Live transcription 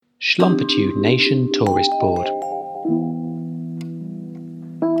Schlumpitude Nation Tourist Board.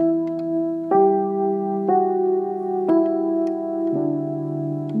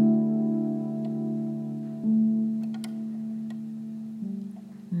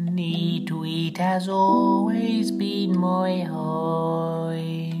 Neatweed has always been my home.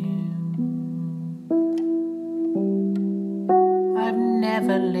 I've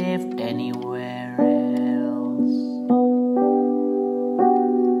never lived anywhere else.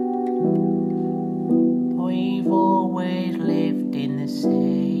 I've always lived in the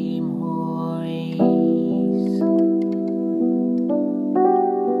same house.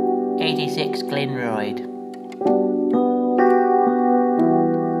 86 Glenroyd.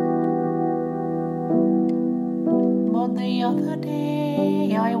 But the other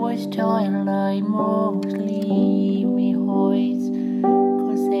day I was told I must leave me hoys,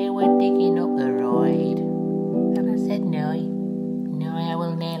 'cause they were digging up the road. And I said no, I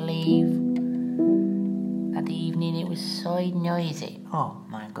will not leave. That evening it was so noisy. Oh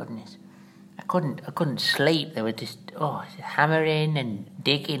my goodness. I couldn't sleep. They were just hammering and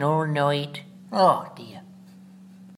digging all night. Oh dear.